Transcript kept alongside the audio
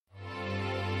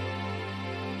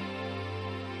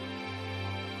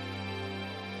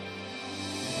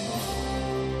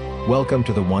Welcome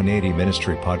to the 180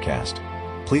 Ministry Podcast.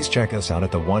 Please check us out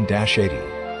at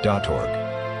the1-80.org.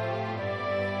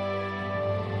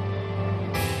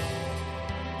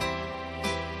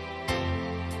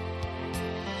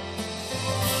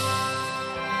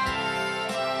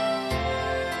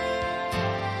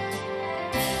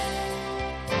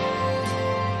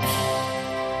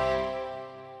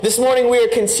 This morning we are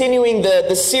continuing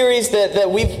the series that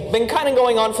we've been kind of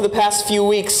going on for the past few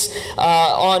weeks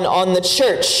on the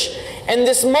church. And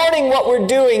this morning what we're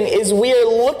doing is we are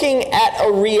looking at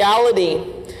a reality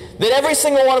that every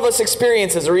single one of us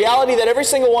experiences, a reality that every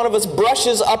single one of us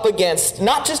brushes up against,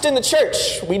 not just in the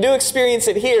church, we do experience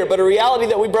it here, but a reality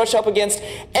that we brush up against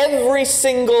every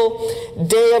single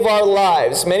day of our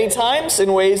lives, many times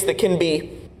in ways that can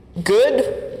be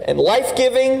good and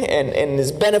life-giving and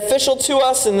is beneficial to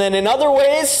us, and then in other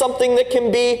ways, something that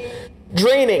can be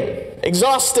draining,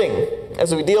 exhausting,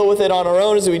 as we deal with it on our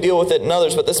own, as we deal with it in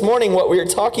others. But this morning, what we are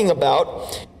talking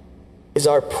about is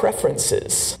our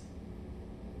preferences,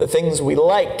 the things we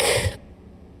like,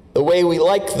 the way we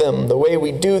like them, the way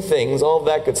we do things, all of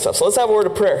that good stuff. So let's have a word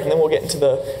of prayer, and then we'll get into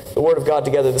the Word of God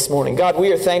together this morning. God,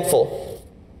 we are thankful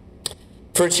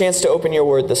for a chance to open your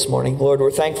word this morning. Lord,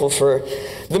 we're thankful for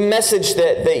the message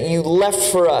that you left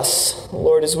for us.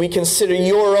 Lord, as we consider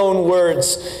your own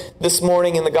words this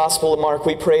morning in the Gospel of Mark,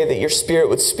 we pray that your Spirit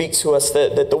would speak to us,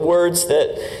 that the words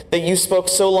that you spoke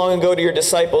so long ago to your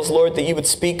disciples, Lord, that you would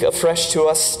speak afresh to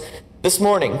us this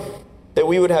morning, that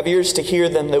we would have ears to hear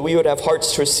them, that we would have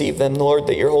hearts to receive them. Lord,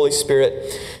 that your Holy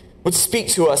Spirit would speak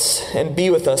to us and be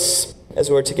with us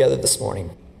as we're together this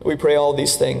morning. We pray all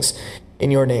these things in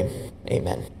your name.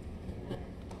 Amen.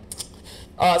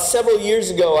 Several years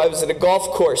ago, I was at a golf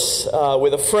course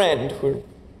with a friend. We were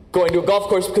going to a golf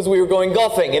course because we were going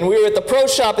golfing, and we were at the pro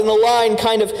shop in the line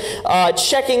kind of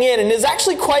checking in, and it's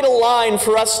actually quite a line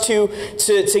for us to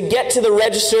get to the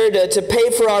register, to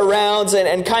pay for our rounds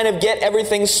and kind of get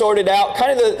everything sorted out.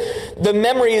 Kind of the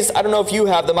memories, I don't know if you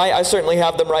have them, I certainly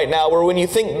have them right now, where when you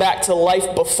think back to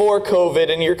life before COVID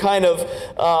and you're kind of,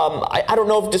 I don't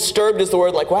know if disturbed is the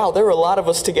word, like, wow, there were a lot of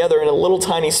us together in a little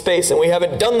tiny space, and we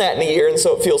haven't done that in a year, and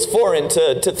so it feels foreign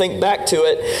to think back to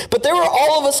it. But there were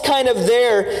all of us kind of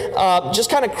there, just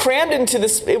kind of crammed into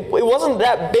this. It wasn't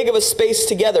that big of a space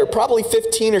together, probably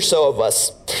 15 or so of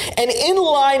us. And in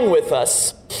line with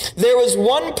us, there was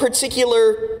one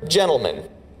particular gentleman.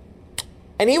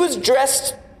 And he was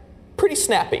dressed pretty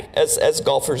snappy, as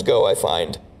golfers go, I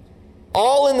find.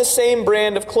 All in the same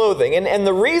brand of clothing. And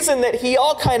the reason that he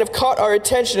all kind of caught our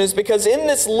attention is because in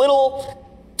this little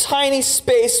tiny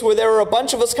space where there were a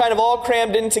bunch of us kind of all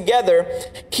crammed in together,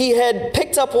 he had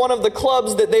picked up one of the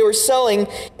clubs that they were selling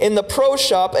in the pro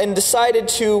shop and decided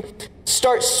to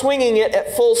start swinging it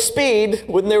at full speed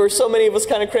when there were so many of us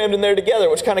kind of crammed in there together,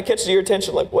 which kind of catches your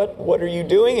attention, like, what are you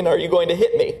doing, and are you going to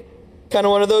hit me? Kind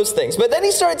of one of those things. But then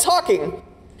he started talking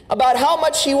about how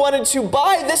much he wanted to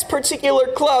buy this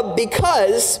particular club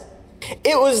because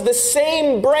it was the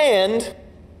same brand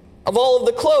of all of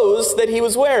the clothes that he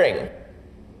was wearing.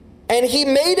 And he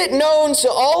made it known to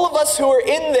all of us who were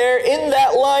in there, in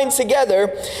that line together,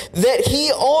 that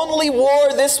he only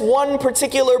wore this one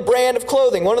particular brand of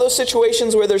clothing. One of those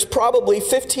situations where there's probably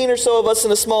 15 or so of us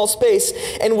in a small space,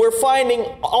 and we're finding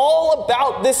all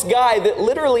about this guy that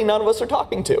literally none of us are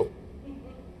talking to.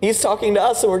 He's talking to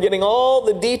us, and we're getting all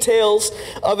the details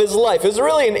of his life. It was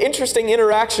really an interesting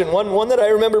interaction, one that I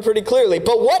remember pretty clearly.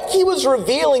 But what he was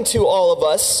revealing to all of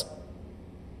us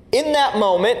in that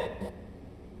moment,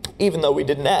 even though we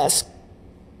didn't ask,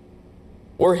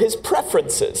 were his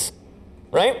preferences,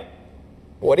 right?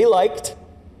 What he liked,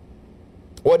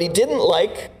 what he didn't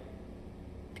like,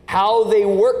 how they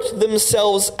worked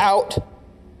themselves out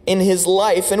in his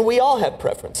life. And we all have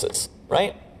preferences,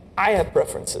 right? I have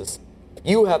preferences.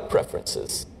 You have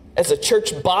preferences. As a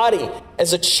church body,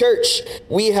 as a church,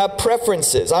 we have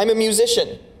preferences. I'm a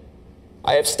musician.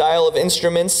 I have style of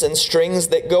instruments and strings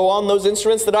that go on those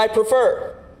instruments that I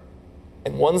prefer,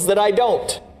 and ones that I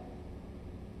don't.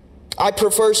 I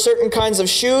prefer certain kinds of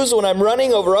shoes when I'm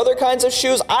running over other kinds of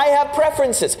shoes. I have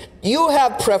preferences. You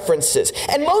have preferences.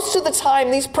 And most of the time,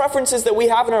 these preferences that we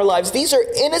have in our lives, these are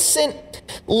innocent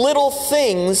little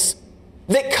things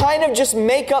that kind of just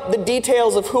make up the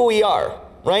details of who we are,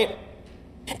 right?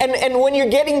 And when you're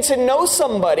getting to know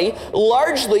somebody,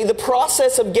 largely the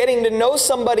process of getting to know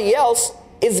somebody else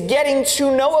is getting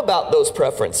to know about those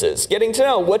preferences. Getting to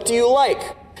know, what do you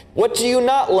like? What do you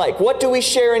not like? What do we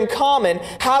share in common?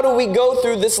 How do we go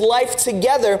through this life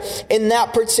together in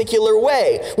that particular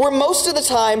way? Where most of the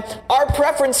time, our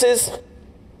preferences,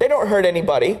 they don't hurt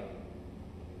anybody.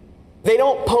 They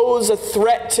don't pose a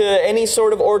threat to any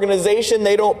sort of organization.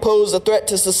 They don't pose a threat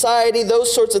to society,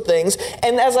 those sorts of things.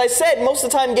 And as I said, most of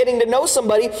the time getting to know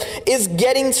somebody is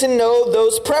getting to know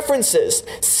those preferences.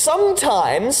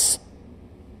 Sometimes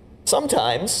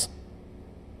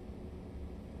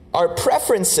our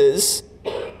preferences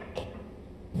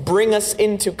bring us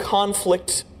into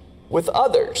conflict with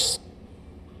others.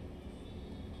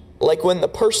 Like when the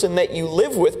person that you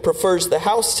live with prefers the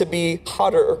house to be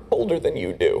hotter or colder than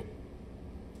you do.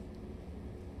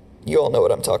 You all know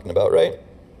what I'm talking about, right?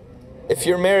 If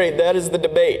you're married, that is the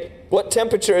debate. What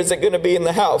temperature is it going to be in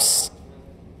the house?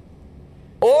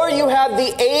 Or you have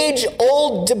the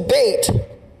age-old debate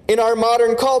in our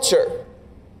modern culture.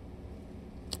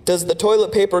 Does the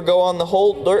toilet paper go on the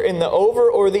holder in the over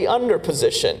or the under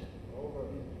position?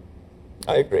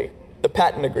 I agree. The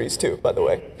patent agrees too, by the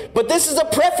way. But this is a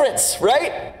preference,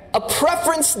 right? A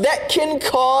preference that can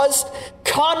cause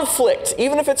conflict,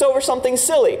 even if it's over something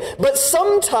silly. But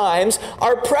sometimes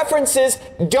our preferences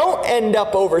don't end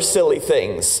up over silly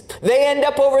things. They end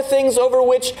up over things over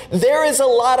which there is a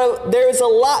lot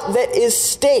that is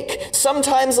stake.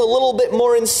 Sometimes a little bit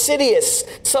more insidious,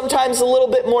 sometimes a little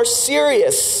bit more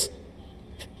serious.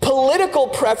 Political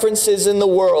preferences in the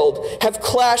world have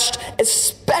clashed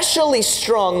especially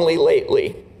strongly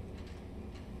lately,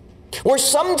 where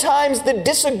sometimes the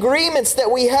disagreements that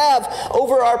we have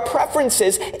over our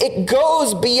preferences, it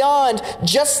goes beyond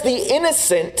just the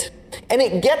innocent, and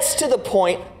it gets to the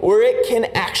point where it can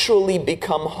actually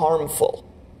become harmful.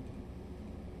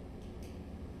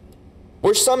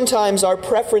 Where sometimes our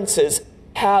preferences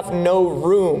have no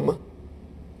room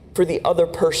for the other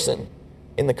person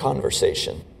in the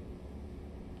conversation.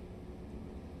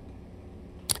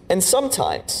 And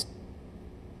sometimes,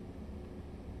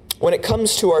 when it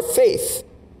comes to our faith,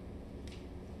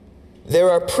 there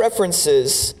are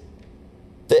preferences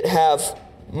that have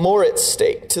more at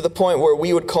stake, to the point where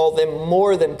we would call them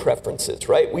more than preferences,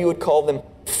 right? We would call them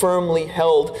firmly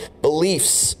held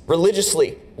beliefs.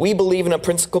 Religiously, we believe in a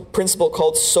principle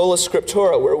called sola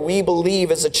scriptura, where we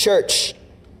believe as a church,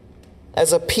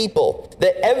 as a people,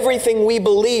 that everything we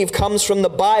believe comes from the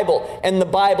Bible and the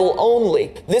Bible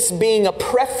only. This being a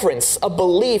preference, a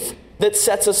belief that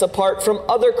sets us apart from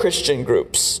other Christian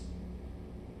groups.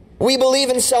 We believe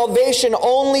in salvation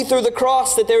only through the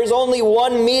cross, that there is only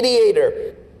one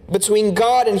mediator between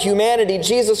God and humanity,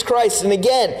 Jesus Christ. And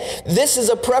again, this is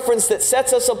a preference that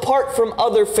sets us apart from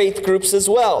other faith groups as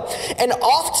well. And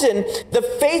often, the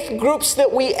faith groups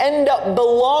that we end up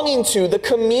belonging to, the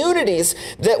communities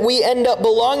that we end up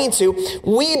belonging to,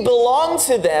 we belong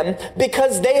to them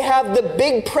because they have the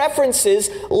big preferences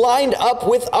lined up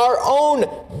with our own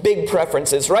big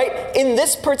preferences, right? In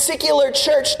this particular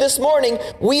church this morning,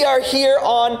 we are here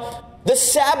on the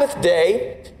Sabbath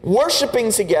day,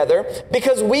 worshiping together,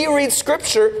 because we read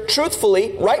Scripture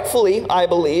truthfully, rightfully, I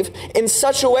believe, in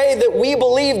such a way that we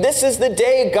believe this is the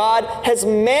day God has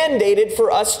mandated for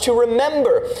us to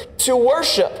remember, to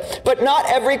worship. But not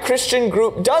every Christian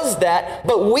group does that,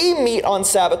 but we meet on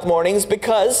Sabbath mornings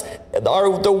because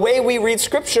the way we read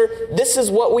Scripture, this is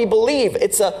what we believe.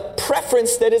 It's a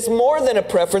preference that is more than a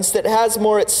preference, that has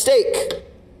more at stake.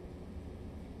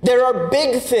 There are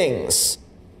big things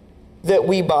that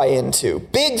we buy into.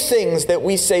 Big things that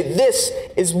we say, this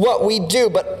is what we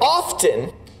do. But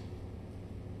often,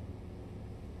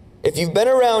 if you've been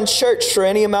around church for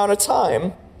any amount of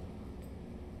time,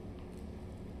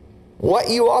 what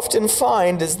you often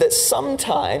find is that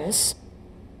sometimes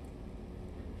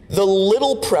the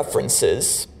little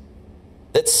preferences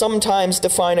that sometimes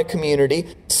define a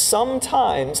community,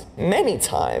 sometimes, many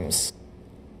times,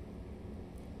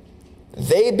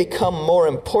 they become more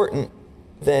important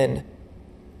than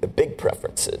the big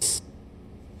preferences.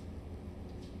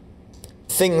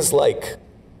 Things like,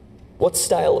 what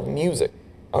style of music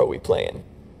are we playing?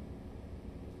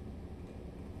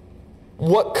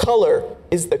 What color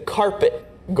is the carpet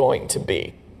going to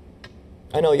be?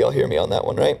 I know y'all hear me on that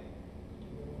one, right?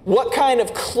 What kind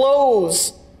of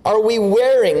clothes are we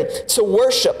wearing to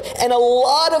worship? And a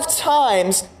lot of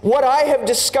times, what I have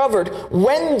discovered,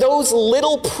 when those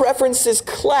little preferences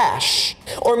clash,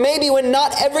 or maybe when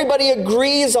not everybody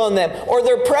agrees on them, or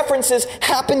their preferences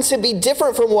happen to be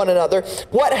different from one another,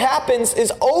 what happens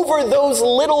is, over those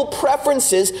little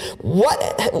preferences,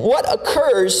 what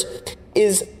occurs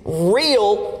is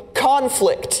real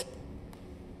conflict.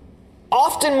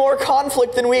 Often more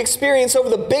conflict than we experience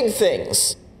over the big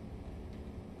things.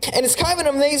 And it's kind of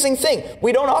an amazing thing.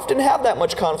 We don't often have that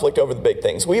much conflict over the big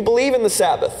things. We believe in the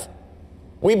Sabbath.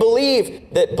 We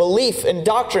believe that belief and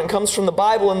doctrine comes from the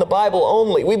Bible and the Bible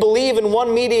only. We believe in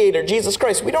one mediator, Jesus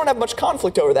Christ. We don't have much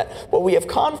conflict over that. What we have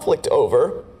conflict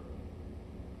over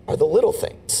are the little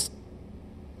things.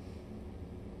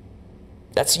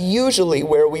 That's usually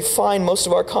where we find most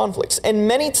of our conflicts. And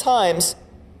many times,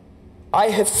 I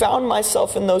have found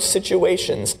myself in those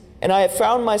situations, and I have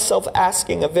found myself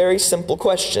asking a very simple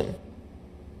question.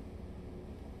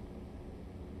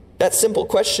 That simple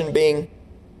question being,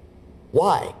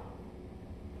 why?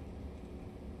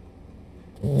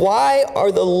 Why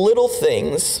are the little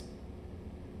things,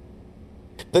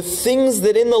 the things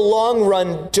that in the long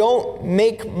run don't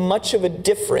make much of a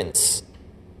difference,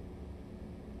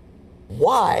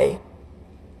 why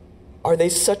are they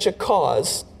such a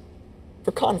cause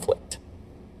for conflict?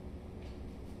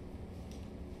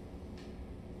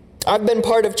 I've been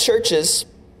part of churches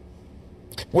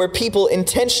where people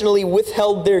intentionally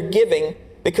withheld their giving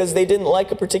because they didn't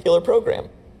like a particular program.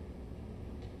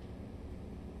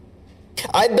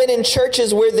 I've been in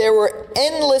churches where there were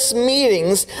endless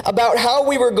meetings about how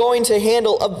we were going to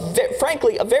handle,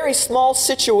 frankly, a very small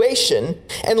situation,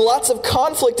 and lots of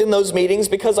conflict in those meetings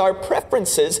because our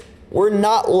preferences were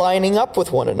not lining up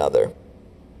with one another.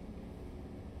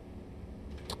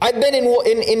 I've been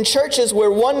in churches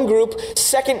where one group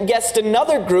second-guessed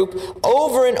another group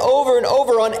over and over and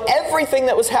over on everything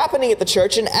that was happening at the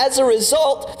church, and as a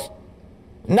result,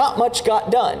 not much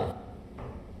got done.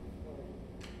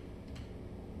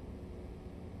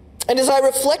 And as I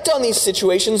reflect on these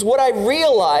situations, what I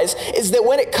realize is that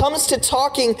when it comes to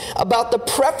talking about the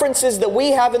preferences that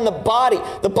we have in the body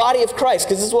of Christ,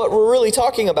 because this is what we're really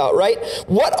talking about, right?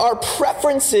 What our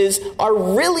preferences are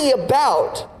really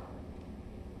about,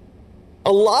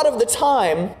 a lot of the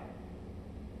time,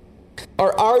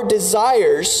 are our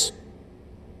desires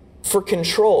for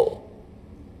control.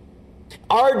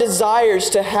 Our desires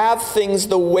to have things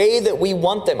the way that we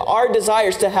want them. Our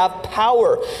desires to have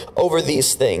power over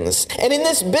these things. And in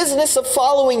this business of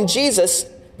following Jesus,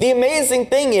 the amazing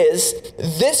thing is,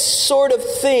 this sort of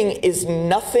thing is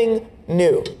nothing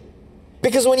new.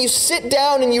 Because when you sit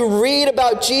down and you read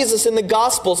about Jesus in the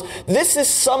Gospels, this is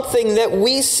something that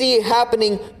we see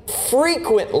happening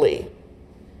frequently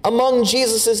among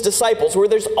Jesus' disciples, where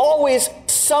there's always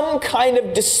some kind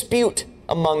of dispute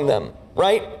among them,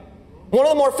 right? One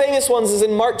of the more famous ones is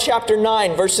in Mark chapter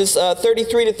 9, verses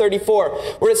 33 to 34,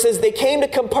 where it says, they came to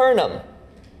Capernaum,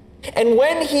 and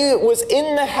when he was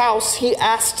in the house, he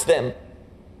asked them,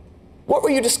 what were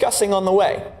you discussing on the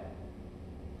way?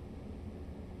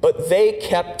 But they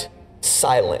kept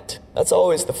silent. That's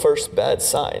always the first bad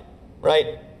sign,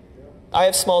 right? I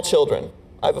have small children.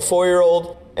 I have a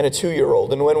 4-year-old and a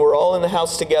 2-year-old, and when we're all in the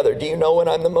house together, do you know when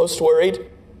I'm the most worried?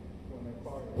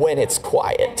 When it's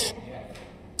quiet.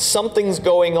 Something's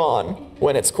going on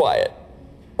when it's quiet.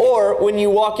 Or when you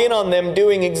walk in on them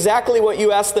doing exactly what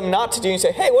you asked them not to do, and you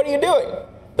say, hey, what are you doing?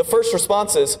 The first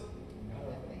response is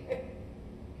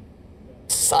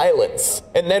silence,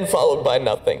 and then followed by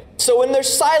nothing. So when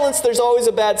there's silence, there's always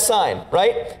a bad sign,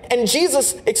 right? And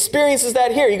Jesus experiences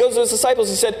that here. He goes to his disciples,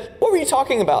 he said, what were you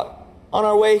talking about on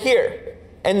our way here?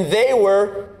 And they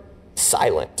were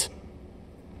silent.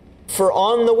 For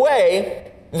on the way,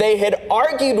 they had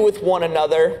argued with one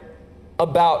another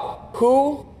about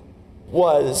who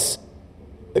was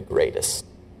the greatest.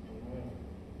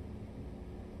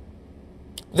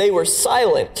 They were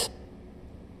silent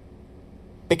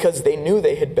because they knew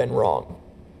they had been wrong.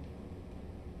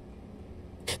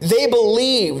 They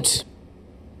believed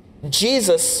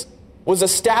Jesus was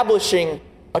establishing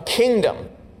a kingdom,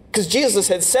 because Jesus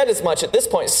had said as much at this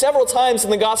point several times in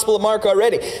the Gospel of Mark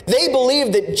already. They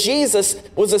believed that Jesus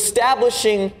was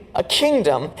establishing a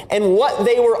kingdom, and what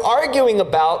they were arguing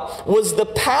about was the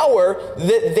power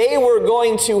that they were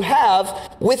going to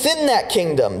have within that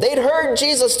kingdom. They'd heard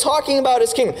Jesus talking about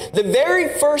his kingdom. The very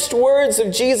first words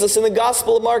of Jesus in the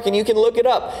Gospel of Mark, and you can look it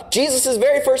up, Jesus'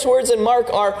 very first words in Mark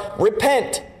are,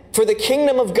 repent, for the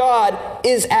kingdom of God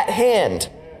is at hand.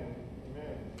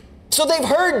 So they've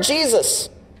heard Jesus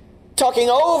talking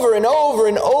over and over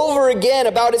and over again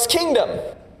about his kingdom.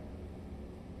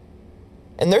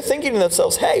 And they're thinking to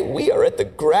themselves, hey, we are at the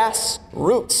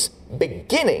grassroots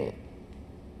beginning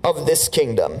of this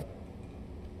kingdom.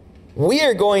 We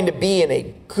are going to be in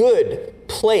a good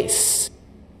place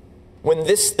when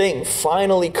this thing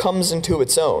finally comes into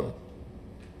its own.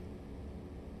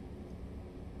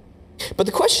 But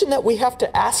the question that we have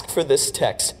to ask for this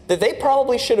text, that they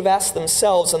probably should have asked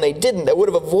themselves and they didn't, that would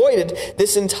have avoided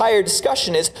this entire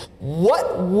discussion, is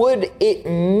what would it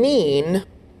mean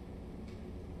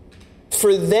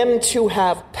for them to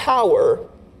have power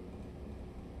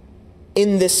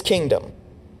in this kingdom?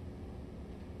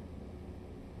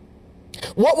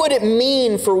 What would it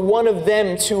mean for one of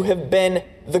them to have been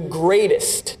the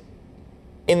greatest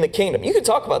in the kingdom. You can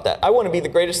talk about that. I want to be the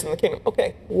greatest in the kingdom.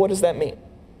 Okay, what does that mean?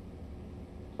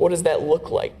 What does that look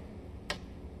like?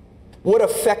 What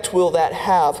effect will that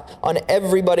have on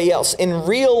everybody else? In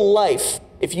real life,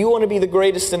 if you want to be the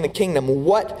greatest in the kingdom,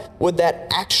 what would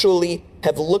that actually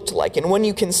have looked like? And when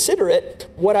you consider it,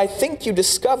 what I think you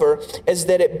discover is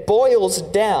that it boils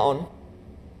down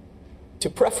to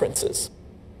preferences.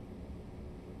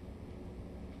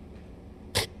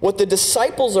 What the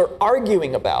disciples are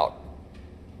arguing about,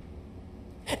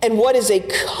 and what is a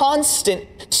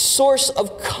constant source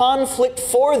of conflict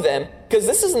for them, because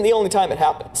this isn't the only time it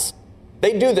happens.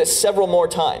 They do this several more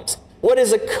times. What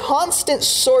is a constant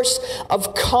source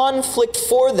of conflict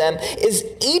for them is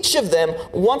each of them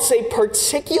wants a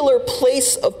particular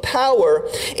place of power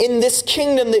in this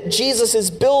kingdom that Jesus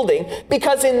is building,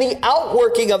 because in the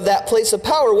outworking of that place of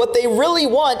power, what they really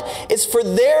want is for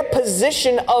their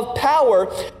position of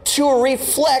power to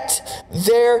reflect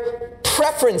their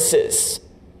preferences.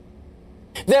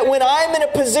 That when I'm in a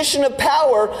position of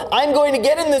power, I'm going to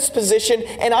get in this position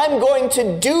and I'm going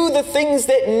to do the things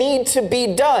that need to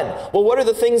be done. Well, what are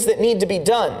the things that need to be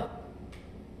done?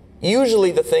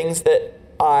 Usually the things that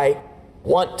I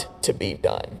want to be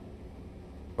done,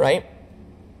 right?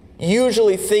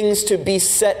 Usually things to be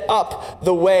set up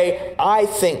the way I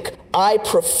think, I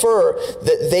prefer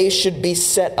that they should be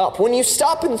set up. When you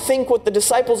stop and think what the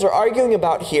disciples are arguing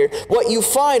about here,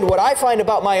 what I find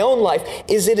about my own life,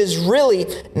 is it is really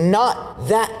not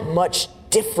that much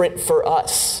different for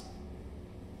us.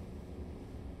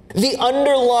 The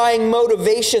underlying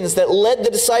motivations that led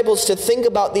the disciples to think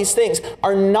about these things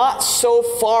are not so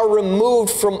far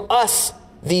removed from us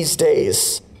these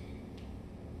days.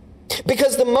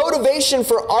 Because the motivation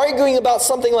for arguing about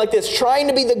something like this, trying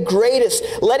to be the greatest,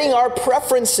 letting our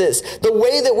preferences, the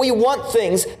way that we want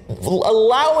things,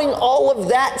 allowing all of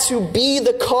that to be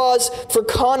the cause for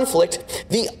conflict,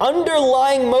 the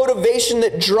underlying motivation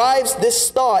that drives this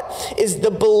thought is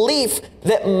the belief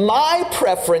that my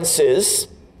preferences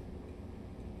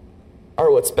are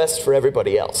what's best for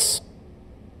everybody else.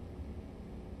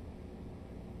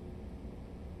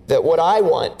 That what I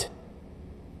want,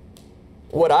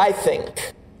 what I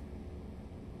think,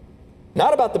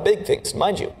 not about the big things,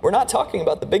 mind you, we're not talking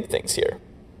about the big things here.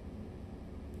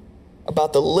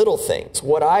 About the little things,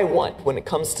 what I want when it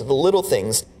comes to the little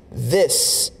things,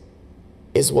 this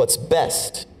is what's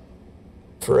best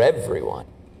for everyone.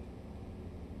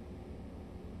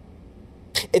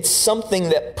 It's something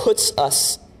that puts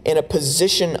us in a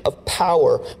position of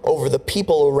power over the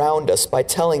people around us by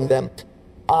telling them,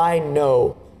 I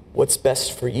know what's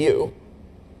best for you.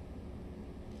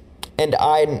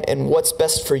 And what's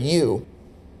best for you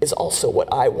is also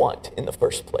what I want in the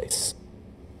first place.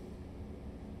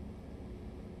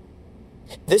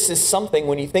 This is something,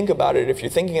 when you think about it, if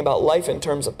you're thinking about life in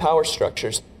terms of power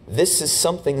structures, this is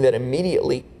something that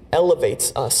immediately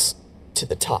elevates us to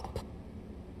the top.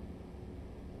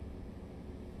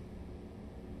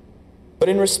 But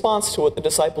in response to what the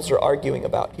disciples are arguing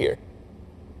about here,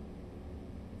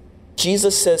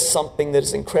 Jesus says something that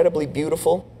is incredibly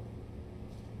beautiful,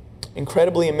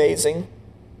 incredibly amazing,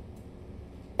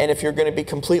 and if you're going to be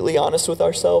completely honest with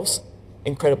ourselves,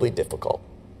 incredibly difficult.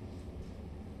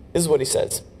 This is what he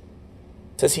says.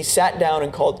 It says, he sat down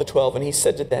and called the 12, and he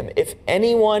said to them, if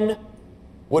anyone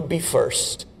would be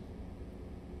first,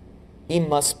 he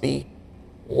must be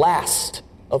last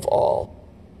of all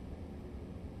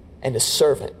and a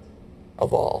servant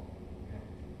of all.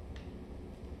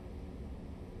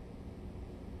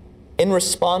 In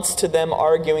response to them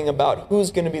arguing about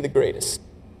who's going to be the greatest,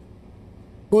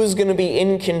 who's going to be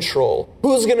in control,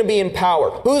 who's going to be in power,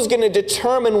 who's going to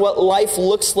determine what life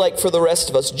looks like for the rest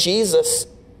of us, Jesus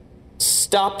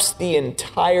stops the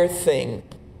entire thing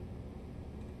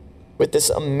with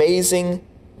this amazing,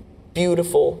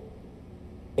 beautiful,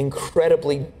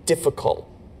 incredibly difficult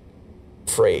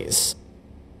phrase.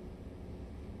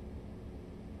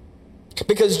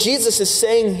 Because Jesus is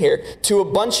saying here to a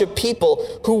bunch of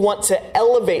people who want to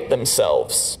elevate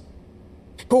themselves,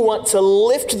 who want to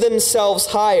lift themselves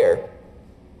higher.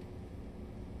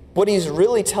 What he's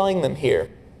really telling them here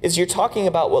is you're talking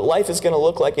about what life is going to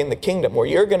look like in the kingdom, where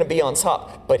you're going to be on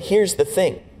top. But here's the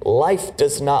thing, life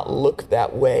does not look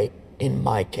that way in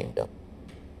my kingdom.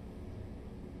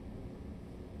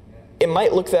 It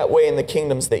might look that way in the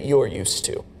kingdoms that you're used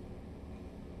to,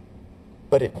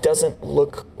 but it doesn't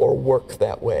look or work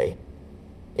that way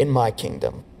in my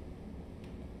kingdom.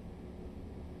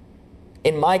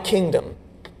 In my kingdom,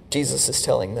 Jesus is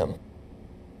telling them,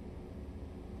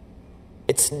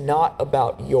 it's not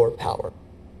about your power.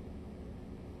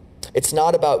 It's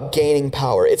not about gaining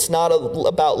power. It's not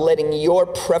about letting your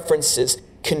preferences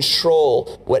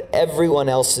control what everyone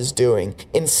else is doing.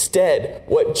 Instead,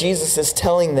 what Jesus is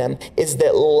telling them is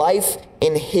that life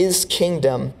in his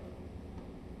kingdom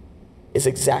is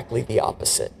exactly the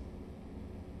opposite.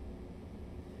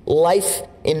 Life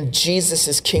in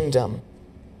Jesus' kingdom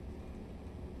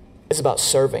is about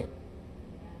serving.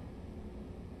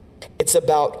 It's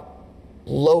about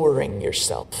lowering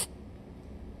yourself.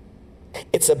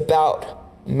 It's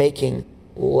about making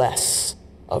less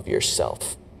of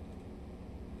yourself.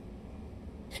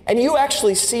 And you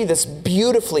actually see this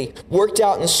beautifully worked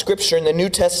out in Scripture in the New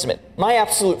Testament. My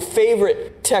absolute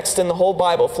favorite text in the whole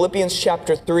Bible, Philippians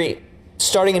chapter 3,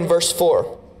 starting in verse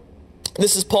 4.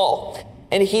 This is Paul.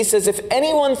 And he says, if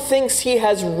anyone thinks he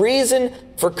has reason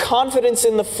for confidence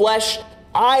in the flesh,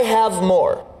 I have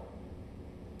more.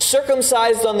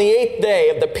 Circumcised on the 8th day,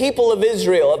 of the people of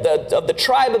Israel, of the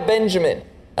tribe of Benjamin,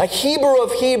 a Hebrew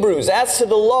of Hebrews, as to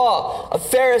the law, a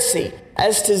Pharisee,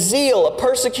 as to zeal, a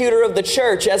persecutor of the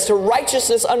church, as to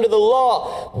righteousness under the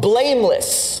law,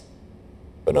 blameless.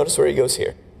 But notice where he goes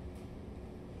here.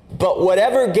 But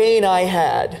whatever gain I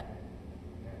had,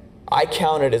 I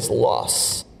counted as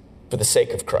loss for the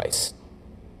sake of Christ.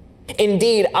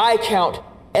 Indeed, I count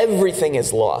everything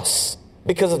as loss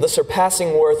because of the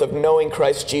surpassing worth of knowing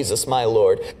Christ Jesus my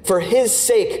Lord. For his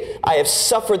sake I have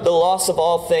suffered the loss of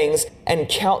all things and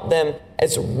count them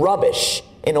as rubbish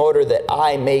in order that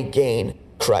I may gain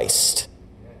Christ.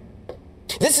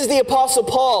 This is the Apostle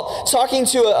Paul talking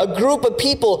to a group of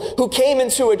people who came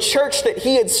into a church that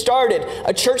he had started,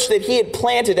 a church that he had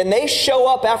planted, and they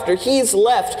show up after he's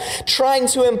left trying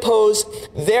to impose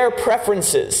their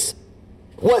preferences,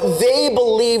 what they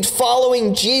believed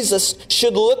following Jesus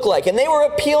should look like. And they were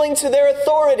appealing to their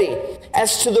authority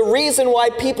as to the reason why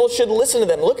people should listen to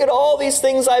them. Look at all these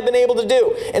things I've been able to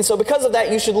do. And so because of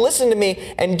that, you should listen to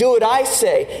me and do what I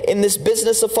say in this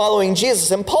business of following Jesus.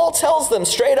 And Paul tells them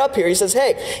straight up here, he says,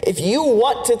 hey, if you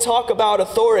want to talk about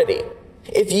authority,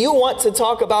 if you want to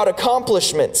talk about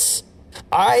accomplishments,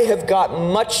 I have got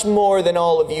much more than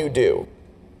all of you do.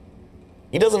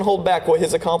 He doesn't hold back what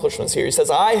his accomplishments here. He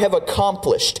says, I have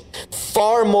accomplished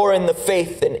far more in the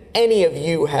faith than any of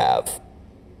you have.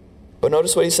 But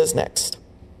notice what he says next.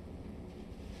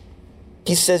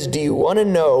 He says, do you want to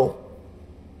know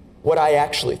what I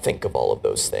actually think of all of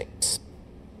those things?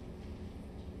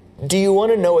 Do you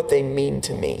want to know what they mean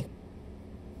to me?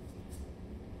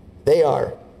 They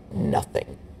are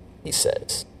nothing, he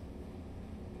says.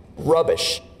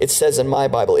 Rubbish, it says in my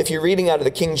Bible. If you're reading out of the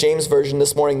King James Version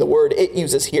this morning, the word it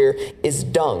uses here is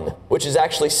dung, which is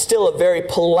actually still a very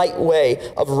polite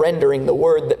way of rendering the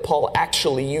word that Paul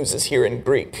actually uses here in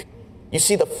Greek. You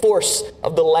see the force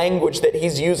of the language that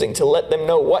he's using to let them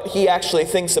know what he actually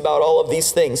thinks about all of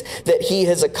these things that he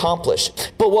has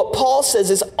accomplished. But what Paul says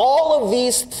is all of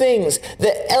these things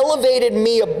that elevated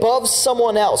me above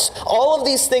someone else, all of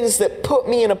these things that put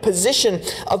me in a position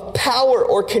of power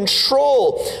or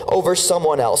control over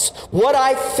someone else, what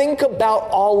I think about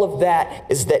all of that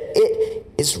is that it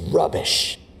is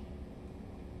rubbish.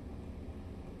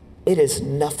 It is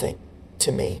nothing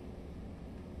to me.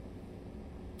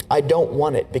 I don't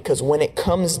want it, because when it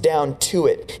comes down to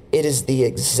it, it is the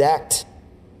exact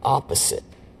opposite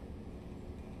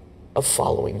of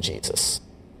following Jesus.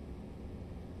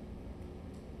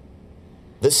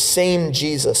 The same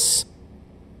Jesus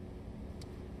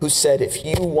who said, if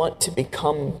you want to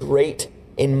become great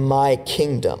in my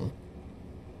kingdom,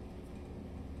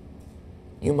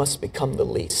 you must become the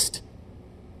least.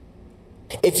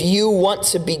 If you want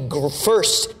to be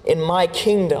first in my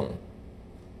kingdom,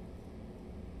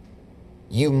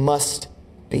 you must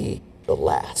be the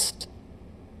last.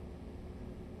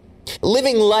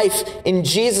 Living life in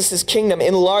Jesus' kingdom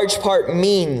in large part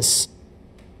means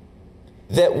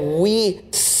that we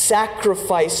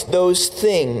sacrifice those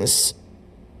things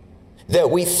that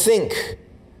we think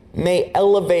may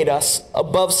elevate us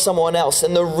above someone else.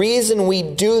 And the reason we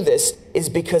do this is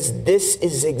because this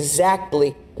is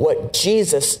exactly what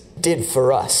Jesus did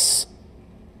for us.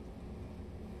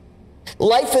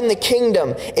 Life in the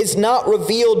kingdom is not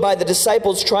revealed by the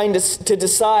disciples trying to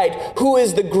decide who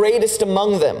is the greatest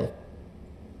among them.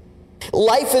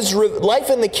 Life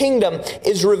in the kingdom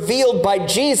is revealed by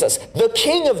Jesus, the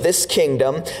king of this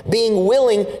kingdom, being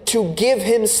willing to give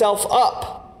himself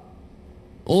up,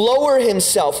 lower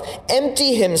himself,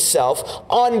 empty himself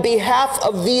on behalf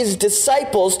of these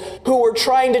disciples who were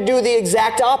trying to do the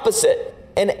exact opposite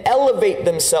and elevate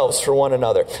themselves for one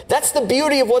another. That's the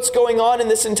beauty of what's going on in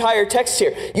this entire text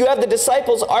here. You have the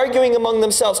disciples arguing among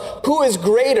themselves, who is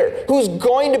greater? Who's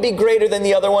going to be greater than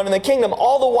the other one in the kingdom?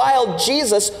 All the while,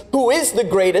 Jesus, who is the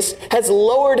greatest, has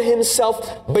lowered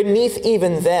himself beneath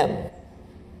even them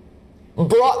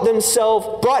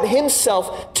brought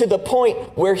himself to the point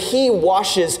where he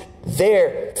washes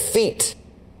their feet.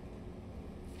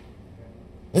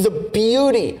 The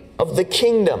beauty of the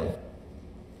kingdom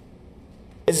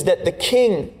is that the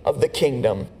king of the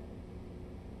kingdom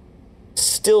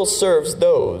still serves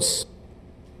those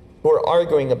who are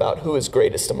arguing about who is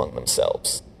greatest among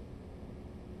themselves.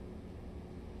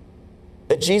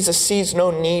 That Jesus sees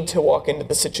no need to walk into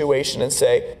the situation and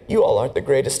say, you all aren't the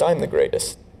greatest, I'm the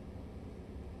greatest.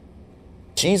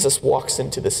 Jesus walks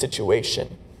into the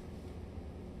situation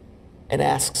and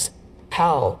asks,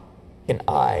 how can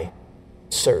I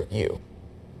serve you?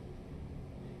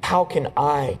 How can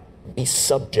I be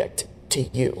subject to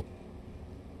you?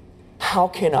 How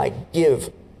can I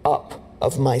give up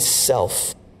of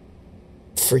myself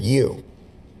for you?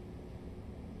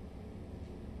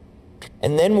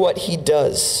 And then what he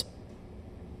does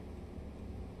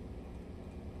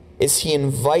is he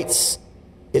invites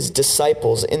his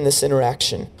disciples in this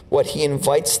interaction. What he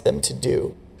invites them to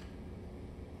do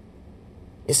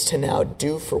is to now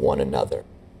do for one another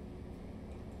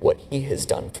what he has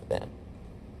done for them.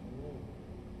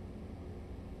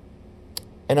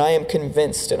 And I am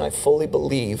convinced and I fully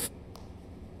believe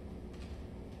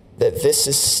that this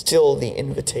is still the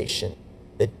invitation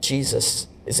that Jesus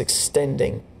is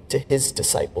extending to his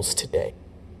disciples today.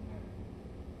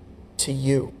 To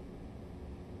you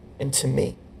and to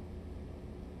me.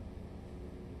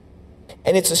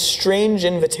 And it's a strange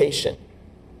invitation,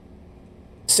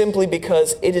 simply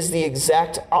because it is the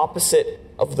exact opposite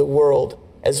of the world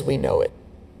as we know it.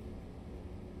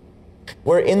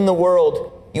 Where in the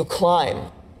world you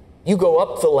climb, you go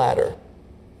up the ladder,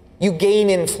 you gain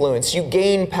influence, you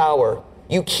gain power,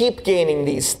 you keep gaining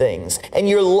these things, and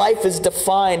your life is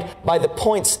defined by the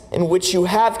points in which you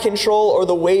have control or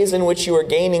the ways in which you are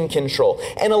gaining control.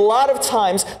 And a lot of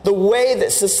times, the way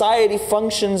that society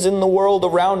functions in the world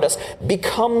around us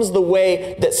becomes the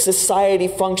way that society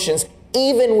functions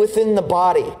even within the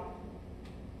body.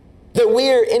 That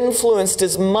we are influenced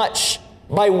as much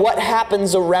by what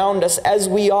happens around us as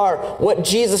we are what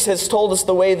Jesus has told us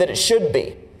the way that it should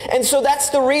be. And so that's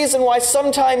the reason why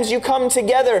sometimes you come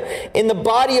together in the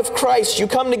body of Christ, you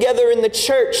come together in the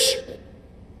church,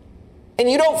 and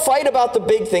you don't fight about the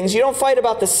big things. You don't fight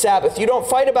about the Sabbath. You don't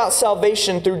fight about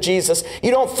salvation through Jesus.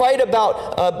 You don't fight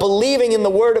about believing in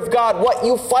the Word of God. What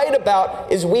you fight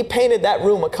about is we painted that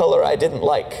room a color I didn't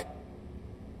like.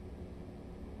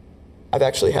 I've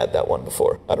actually had that one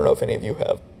before. I don't know if any of you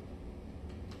have.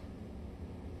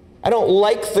 I don't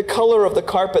like the color of the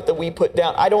carpet that we put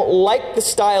down. I don't like the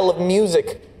style of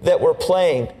music that we're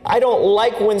playing. I don't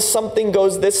like when something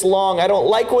goes this long. I don't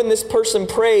like when this person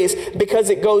prays because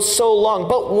it goes so long.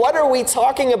 But what are we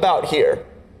talking about here?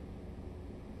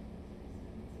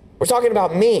 We're talking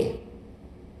about me.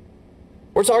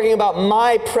 We're talking about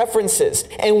my preferences.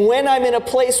 And when I'm in a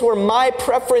place where my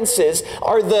preferences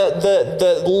are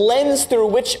the lens through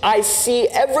which I see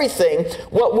everything,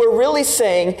 what we're really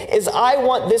saying is I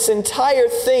want this entire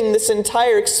thing, this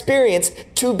entire experience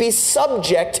to be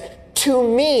subject to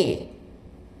me.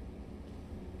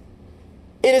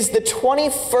 It is the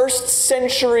 21st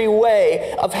century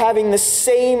way of having the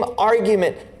same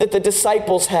argument that the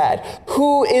disciples had.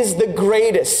 Who is the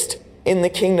greatest in the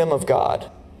kingdom of God?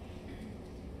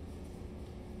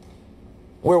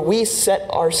 Where we set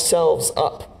ourselves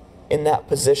up in that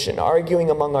position,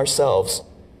 arguing among ourselves,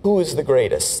 who is the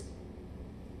greatest?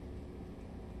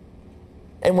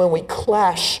 And when we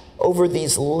clash over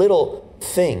these little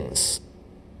things,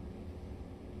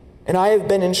 and I have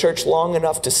been in church long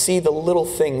enough to see the little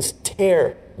things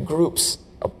tear groups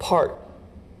apart,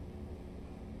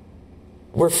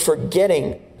 we're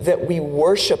forgetting that we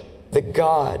worship the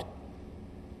God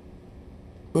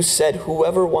who said,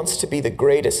 whoever wants to be the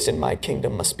greatest in my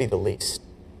kingdom must be the least.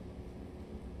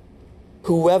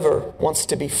 Whoever wants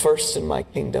to be first in my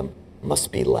kingdom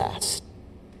must be last.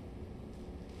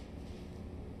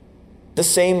 The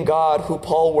same God who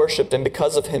Paul worshiped and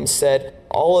because of him said,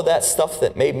 all of that stuff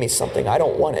that made me something, I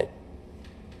don't want it.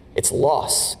 It's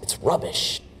loss. It's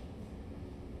rubbish.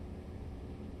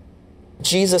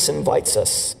 Jesus invites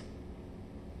us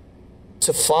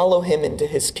to follow him into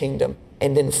his kingdom,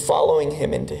 and in following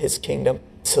him into his kingdom,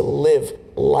 to live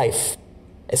life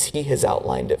as he has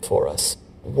outlined it for us.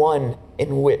 One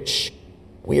in which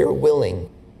we are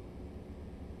willing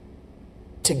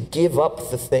to give up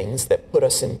the things that put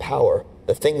us in power,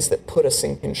 the things that put us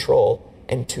in control,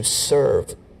 and to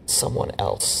serve someone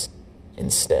else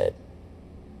instead.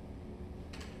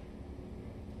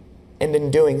 And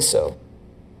in doing so,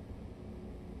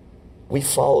 we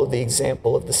follow the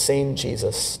example of the same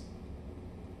Jesus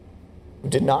who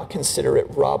did not consider it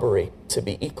robbery to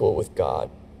be equal with God,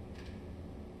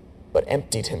 but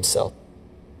emptied himself,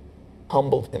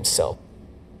 humbled himself,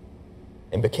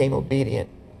 and became obedient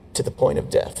to the point of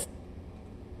death,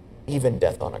 even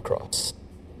death on a cross.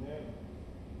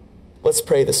 Let's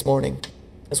pray this morning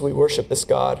as we worship this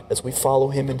God, as we follow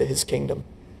him into his kingdom.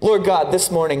 Lord God, this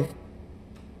morning,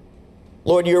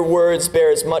 Lord, your words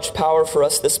bear as much power for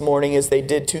us this morning as they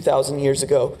did 2,000 years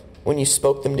ago when you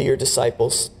spoke them to your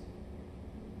disciples.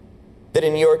 That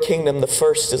in your kingdom the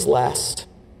first is last.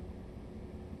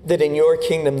 That in your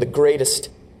kingdom the greatest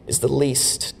is the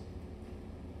least.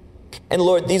 And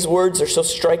Lord, these words are so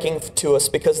striking to us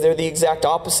because they're the exact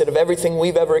opposite of everything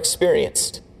we've ever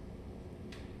experienced.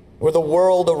 Where the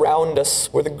world around us,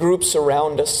 where the groups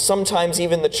around us, sometimes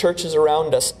even the churches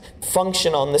around us,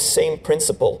 function on this same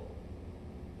principle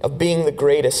of being the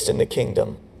greatest in the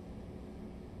kingdom,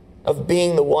 of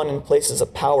being the one in places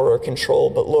of power or control.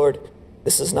 But Lord,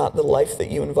 this is not the life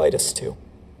that you invite us to.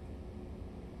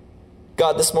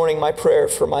 God, this morning my prayer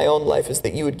for my own life is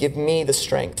that you would give me the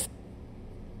strength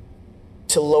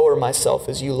to lower myself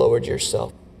as you lowered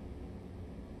yourself.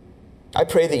 I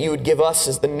pray that you would give us,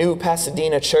 as the new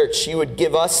Pasadena church, you would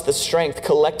give us the strength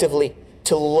collectively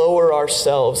to lower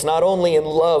ourselves, not only in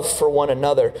love for one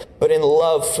another, but in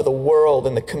love for the world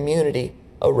and the community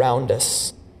around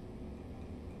us.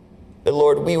 That,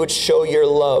 Lord, we would show your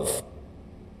love,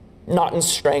 not in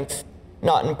strength,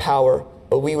 not in power,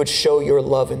 but we would show your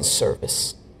love in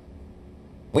service.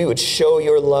 We would show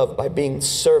your love by being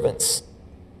servants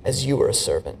as you were a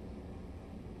servant.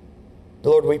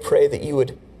 Lord, we pray that you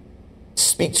would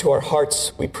speak to our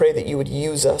hearts. We pray that you would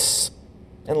use us.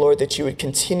 And Lord, that you would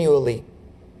continually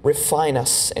refine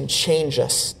us and change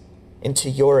us into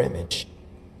your image.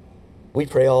 We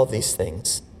pray all of these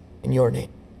things in your name.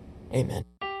 Amen.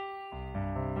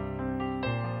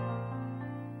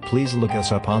 Please look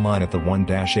us up online at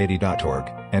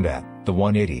the1-80.org and at the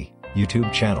 180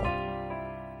 YouTube channel.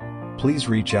 Please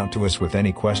reach out to us with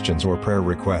any questions or prayer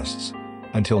requests.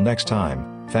 Until next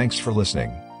time, thanks for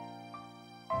listening.